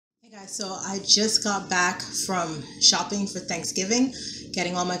Guys, so I just got back from shopping for Thanksgiving,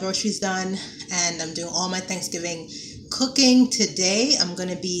 getting all my groceries done, and I'm doing all my Thanksgiving cooking today. I'm going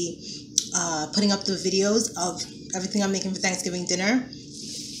to be putting up the videos of everything I'm making for Thanksgiving dinner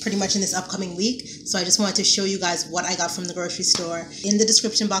pretty much in this upcoming week. So I just wanted to show you guys what I got from the grocery store. In the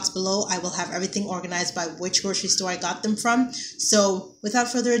description box below, I will have everything organized by which grocery store I got them from. So without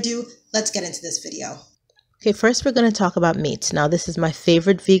further ado, let's get into this video. Okay, first we're going to talk about meats. Now this is my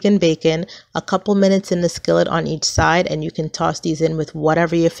favorite vegan bacon, a couple minutes in the skillet on each side, and you can toss these in with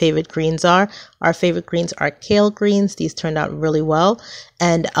whatever your favorite greens are. Our favorite greens are kale greens. These turned out really well.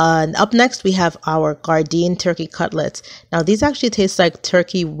 And up next we have our Gardein turkey cutlets. Now these actually taste like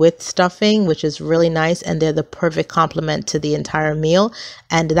turkey with stuffing, which is really nice, and they're the perfect complement to the entire meal.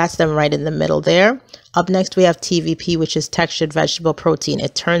 And that's them right in the middle there. Up next, we have TVP, which is textured vegetable protein.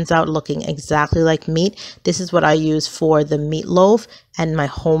 It turns out looking exactly like meat. This is what I use for the meatloaf, and my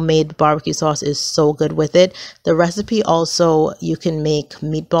homemade barbecue sauce is so good with it. The recipe also, you can make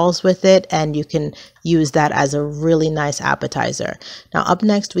meatballs with it, and you can use that as a really nice appetizer. Now, up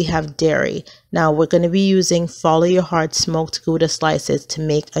next, we have dairy. Now, we're going to be using Follow Your Heart smoked Gouda slices to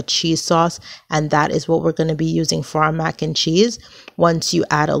make a cheese sauce, and that is what we're going to be using for our mac and cheese. Once you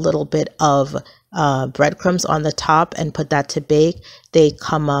add a little bit of breadcrumbs on the top and put that to bake, they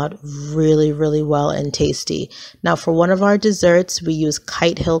come out really, really well and tasty. Now for one of our desserts, we use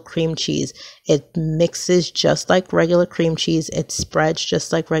Kite Hill cream cheese. It mixes just like regular cream cheese. It spreads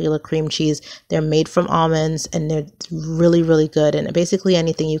just like regular cream cheese. They're made from almonds and they're really, really good. And basically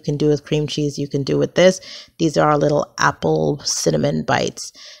anything you can do with cream cheese, you can do with this. These are our little apple cinnamon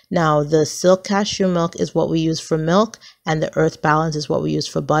bites. Now the silk cashew milk is what we use for milk, and the earth balance is what we use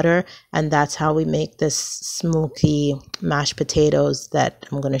for butter, and that's how we make this smoky mashed potatoes that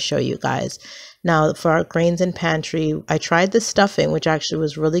I'm going to show you guys. Now for our grains and pantry, I tried the stuffing, which actually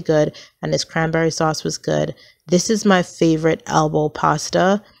was really good, and this cranberry sauce was good. This is my favorite elbow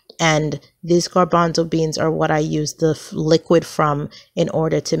pasta, and these garbanzo beans are what I use the liquid from in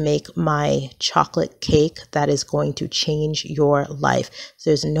order to make my chocolate cake that is going to change your life.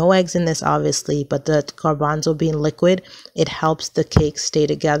 So there's no eggs in this, obviously, but the garbanzo bean liquid, it helps the cake stay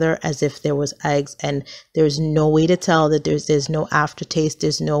together as if there was eggs, and there's no way to tell that there's no aftertaste,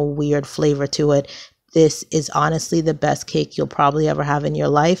 there's no weird flavor to it. This is honestly the best cake you'll probably ever have in your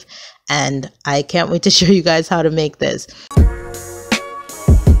life, and I can't wait to show you guys how to make this.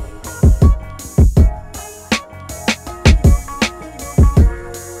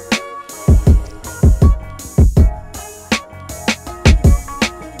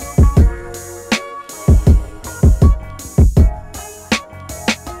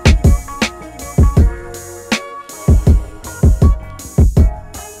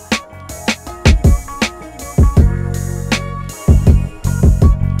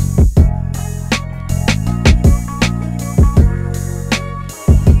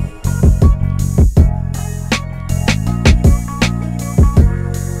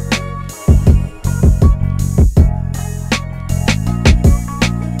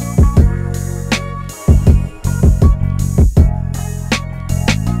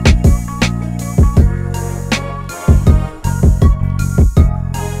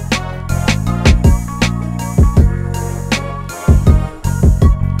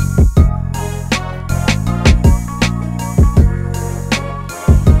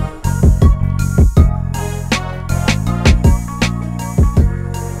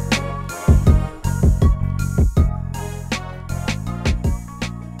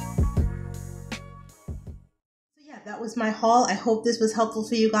 That was my haul. I hope this was helpful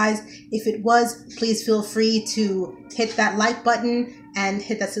for you guys. If it was, please feel free to hit that like button and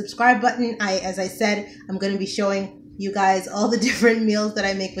hit that subscribe button. As I said, I'm going to be showing you guys all the different meals that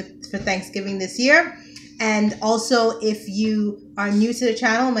I make for Thanksgiving this year. And also, if you are new to the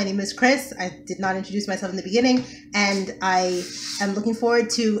channel, my name is Chris. I did not introduce myself in the beginning, and I am looking forward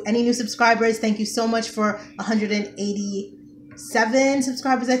to any new subscribers. Thank you so much for 187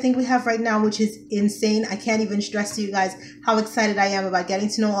 subscribers I think we have right now, which is insane. I can't even stress to you guys how excited I am about getting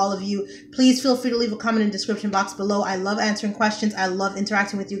to know all of you. Please feel free to leave a comment in the description box below. I love answering questions. I love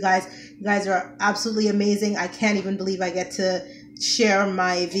interacting with you guys. You guys are absolutely amazing. I can't even believe I get to share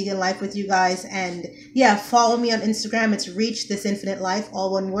my vegan life with you guys. And yeah, follow me on Instagram. It's Reach This Infinite Life,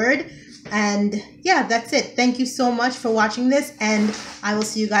 all one word. And yeah, that's it. Thank you so much for watching this, and I will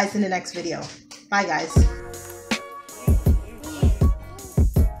see you guys in the next video. Bye guys.